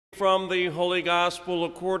from the Holy Gospel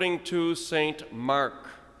according to St. Mark.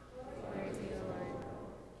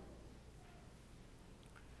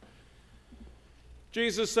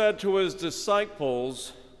 Jesus said to his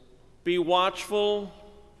disciples, "Be watchful,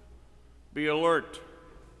 be alert.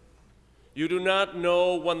 You do not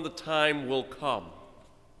know when the time will come.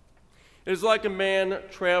 It is like a man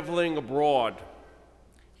traveling abroad.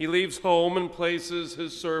 He leaves home and places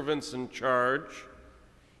his servants in charge,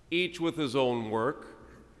 each with his own work,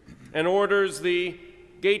 and orders the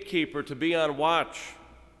gatekeeper to be on watch.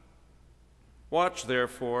 Watch,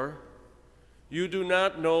 therefore. You do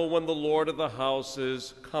not know when the Lord of the house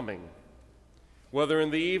is coming, whether in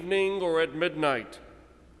the evening or at midnight,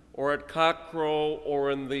 or at cockcrow or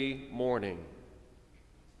in the morning.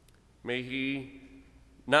 May he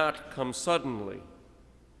not come suddenly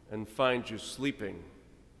and find you sleeping.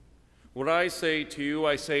 What I say to you,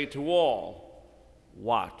 I say to all,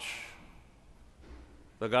 watch."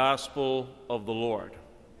 The Gospel of the Lord.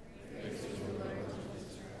 Praise to you, Lord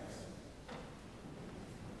Jesus Christ.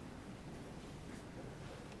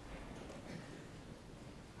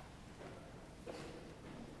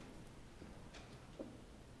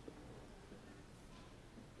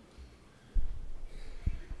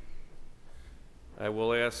 I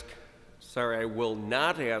will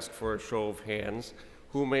not ask for a show of hands.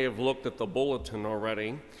 Who may have looked at the bulletin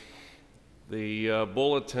already? The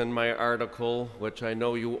bulletin, my article, which I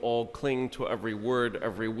know you all cling to every word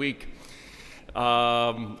every week.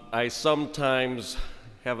 I sometimes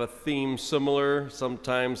have a theme similar,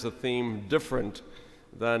 sometimes a theme different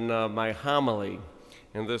than my homily.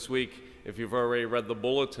 And this week, if you've already read the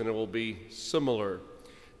bulletin, it will be similar.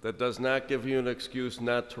 That does not give you an excuse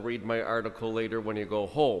not to read my article later when you go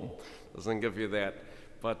home. Doesn't give you that.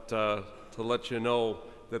 But to let you know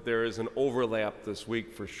that there is an overlap this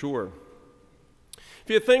week for sure. If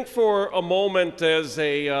you think for a moment as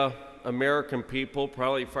a American people,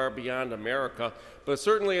 probably far beyond America, but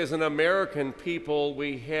certainly as an American people,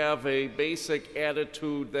 we have a basic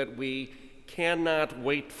attitude that we cannot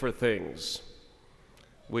wait for things.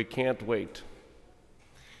 We can't wait.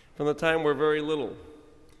 From the time we're very little,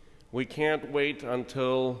 we can't wait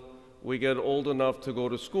until we get old enough to go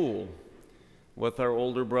to school with our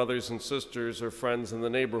older brothers and sisters or friends in the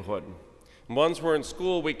neighborhood. And once we're in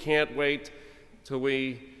school, we can't wait till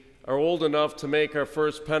we are old enough to make our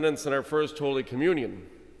first penance and our first Holy Communion.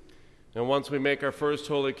 And once we make our first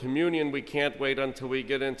Holy Communion, we can't wait until we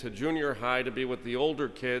get into junior high to be with the older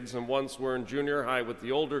kids. And once we're in junior high with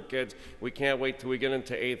the older kids, we can't wait till we get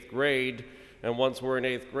into 8th grade. And once we're in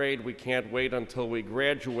 8th grade, we can't wait until we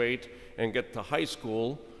graduate and get to high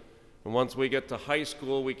school. And once we get to high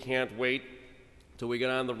school, we can't wait till we get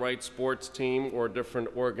on the right sports team or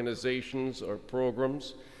different organizations or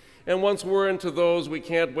programs. And once we're into those, we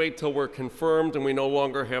can't wait till we're confirmed and we no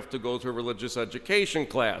longer have to go to a religious education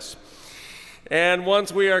class. And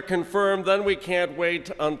once we are confirmed, then we can't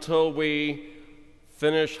wait until we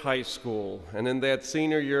finish high school. And in that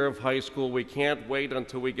senior year of high school, we can't wait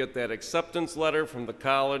until we get that acceptance letter from the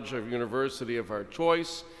college or university of our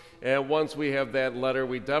choice. And once we have that letter,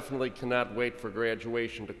 we definitely cannot wait for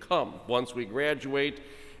graduation to come. Once we graduate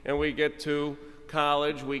and we get to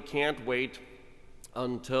college, we can't wait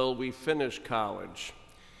until we finish college.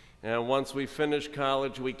 And once we finish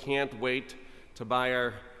college, we can't wait to buy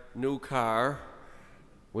our new car.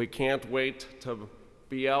 We can't wait to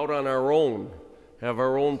be out on our own, have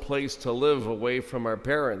our own place to live away from our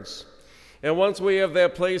parents. And once we have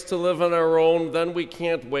that place to live on our own, then we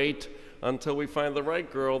can't wait until we find the right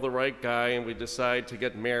girl, the right guy, and we decide to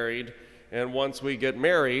get married. And once we get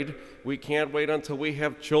married, we can't wait until we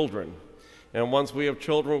have children. And once we have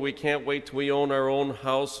children, we can't wait till we own our own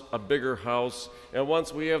house, a bigger house. And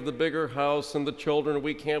once we have the bigger house and the children,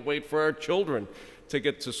 we can't wait for our children to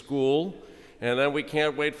get to school. And then we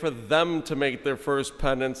can't wait for them to make their first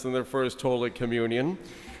penance and their first Holy Communion.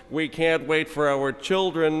 We can't wait for our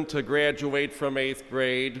children to graduate from 8th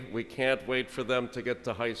grade. We can't wait for them to get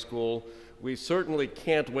to high school. We certainly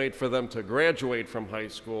can't wait for them to graduate from high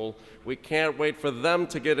school. We can't wait for them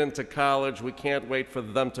to get into college. We can't wait for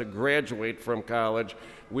them to graduate from college.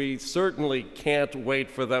 We certainly can't wait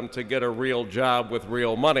for them to get a real job with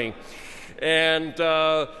real money. And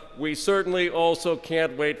we certainly also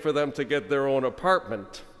can't wait for them to get their own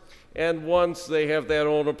apartment. And once they have that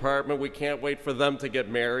own apartment, we can't wait for them to get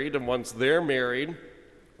married. And once they're married,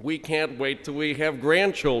 we can't wait till we have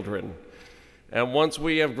grandchildren. And once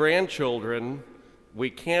we have grandchildren, we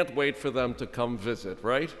can't wait for them to come visit,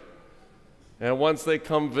 right? And once they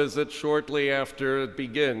come visit, shortly after it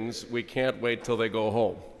begins, we can't wait till they go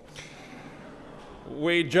home.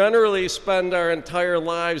 We generally spend our entire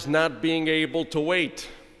lives not being able to wait.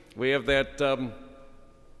 We have that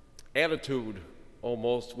attitude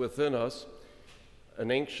almost within us,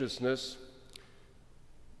 an anxiousness.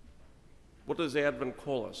 What does Advent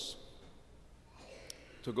call us?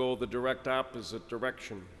 To go the direct opposite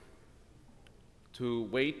direction, to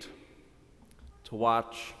wait, to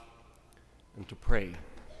watch, and to pray.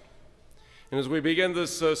 And as we begin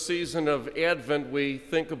this season of Advent, we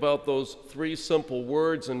think about those three simple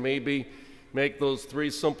words and maybe make those three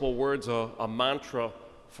simple words a mantra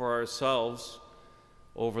for ourselves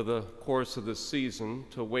over the course of this season: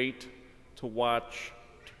 to wait, to watch,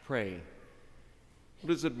 to pray. What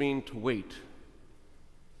does it mean to wait?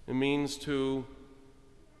 It means to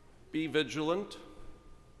be vigilant,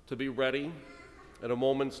 to be ready at a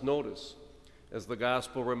moment's notice, as the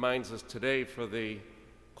gospel reminds us today, for the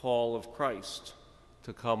call of Christ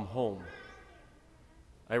to come home.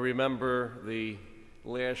 I remember the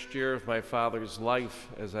last year of my father's life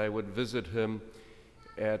as I would visit him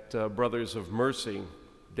at Brothers of Mercy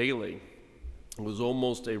daily. It was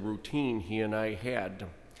almost a routine he and I had.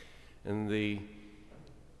 And the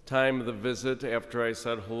time of the visit, after I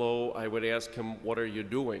said hello, I would ask him, "What are you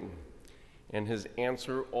doing?" And his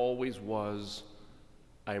answer always was,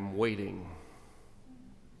 "I'm waiting."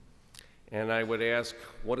 And I would ask,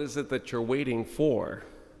 "What is it that you're waiting for?"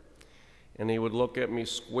 And he would look at me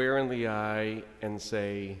square in the eye and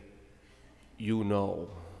say, "You know."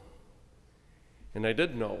 And I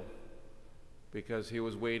did know, because he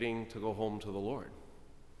was waiting to go home to the Lord.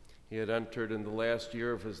 He had entered in the last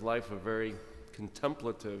year of his life a very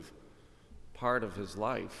contemplative part of his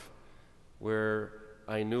life, where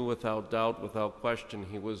I knew without doubt, without question,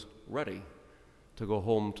 he was ready to go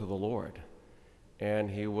home to the Lord.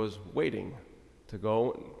 And he was waiting to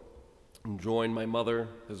go and join my mother,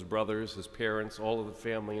 his brothers, his parents, all of the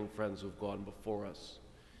family and friends who've gone before us.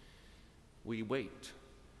 We wait.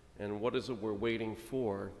 And what is it we're waiting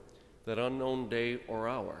for? That unknown day or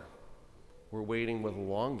hour. We're waiting with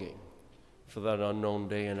longing for that unknown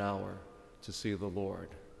day and hour to see the Lord.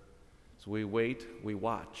 So we wait, we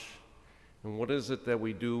watch. And what is it that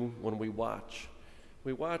we do when we watch?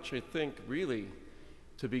 We watch, I think, really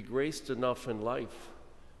to be graced enough in life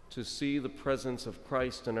to see the presence of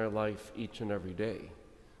Christ in our life each and every day.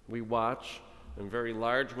 We watch in very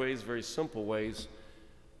large ways, very simple ways,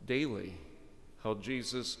 daily, how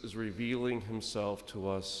Jesus is revealing himself to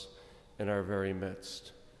us in our very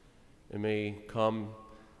midst. It may come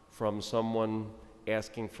from someone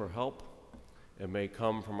asking for help. It may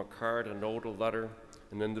come from a card, a note, a letter,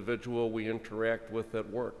 an individual we interact with at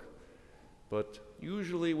work. But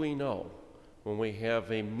usually we know when we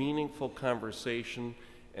have a meaningful conversation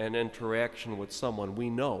and interaction with someone, we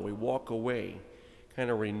know, we walk away kind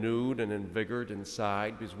of renewed and invigorated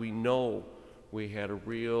inside, because we know we had a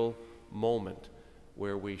real moment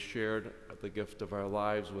where we shared the gift of our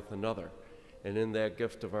lives with another. And in that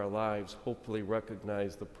gift of our lives, hopefully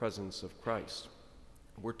recognize the presence of Christ.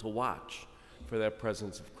 We're to watch for that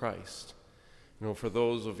presence of Christ. You know, for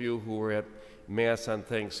those of you who were at Mass on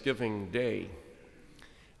Thanksgiving Day,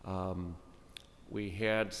 we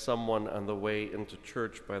had someone on the way into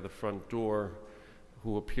church by the front door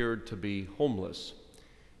who appeared to be homeless,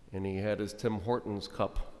 and he had his Tim Hortons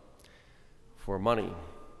cup for money.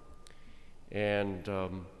 And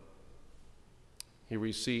he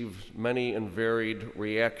received many and varied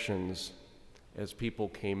reactions as people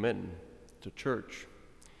came in to church.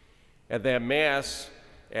 At that Mass,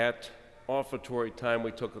 at offertory time,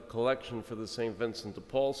 we took a collection for the St. Vincent de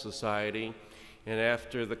Paul Society. And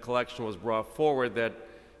after the collection was brought forward, that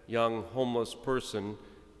young homeless person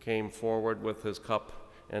came forward with his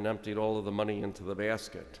cup and emptied all of the money into the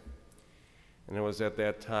basket. And it was at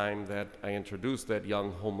that time that I introduced that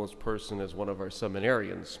young homeless person as one of our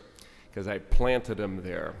seminarians, because I planted him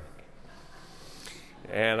there.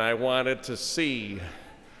 And I wanted to see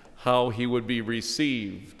how he would be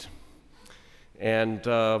received. And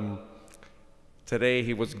today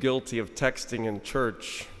he was guilty of texting in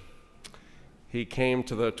church. He came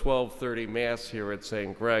to the 12:30 Mass here at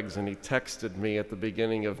St. Greg's, and he texted me at the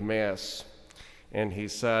beginning of Mass. And he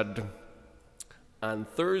said, "On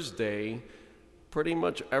Thursday, pretty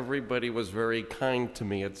much everybody was very kind to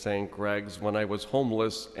me at St. Greg's when I was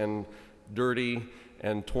homeless and dirty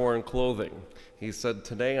and torn clothing." He said,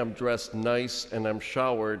 "Today I'm dressed nice and I'm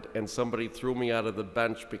showered, and somebody threw me out of the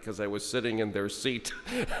bench because I was sitting in their seat."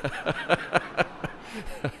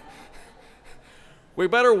 We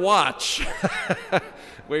better watch.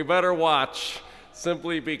 We better watch,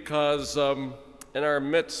 simply because in our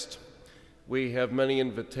midst we have many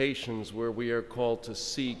invitations where we are called to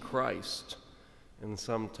see Christ, and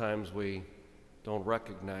sometimes we don't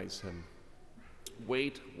recognize him.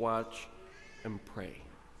 Wait, watch, and pray.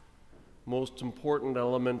 most important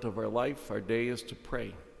element of our life, our day, is to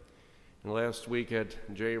pray. And last week at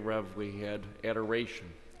J-Rev we had adoration.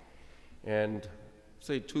 And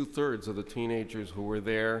say 2/3 of the teenagers who were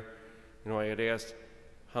there, I had asked,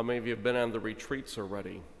 how many of you have been on the retreats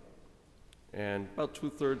already? And about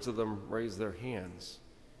 2/3 of them raised their hands.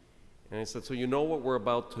 And I said, so you know what we're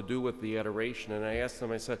about to do with the adoration? And I asked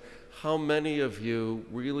them, I said, how many of you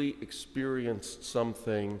really experienced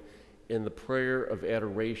something in the prayer of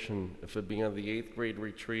adoration, if it be on the 8th grade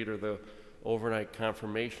retreat or the overnight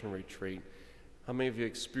confirmation retreat? How many of you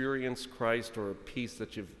experienced Christ or a peace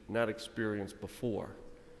that you've not experienced before?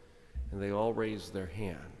 And they all raised their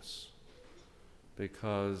hands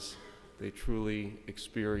because they truly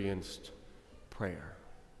experienced prayer.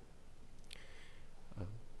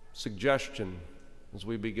 Suggestion as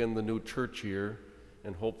we begin the new church year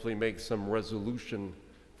and hopefully make some resolution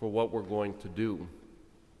for what we're going to do.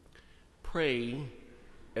 Pray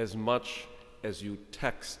as much as you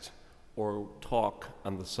text or talk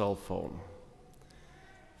on the cell phone.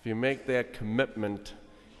 If you make that commitment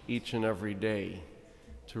each and every day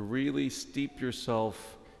to really steep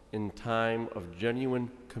yourself in time of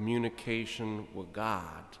genuine communication with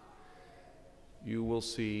God, you will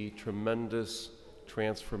see tremendous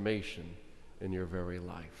transformation in your very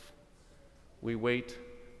life. We wait,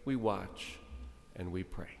 we watch, and we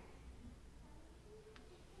pray.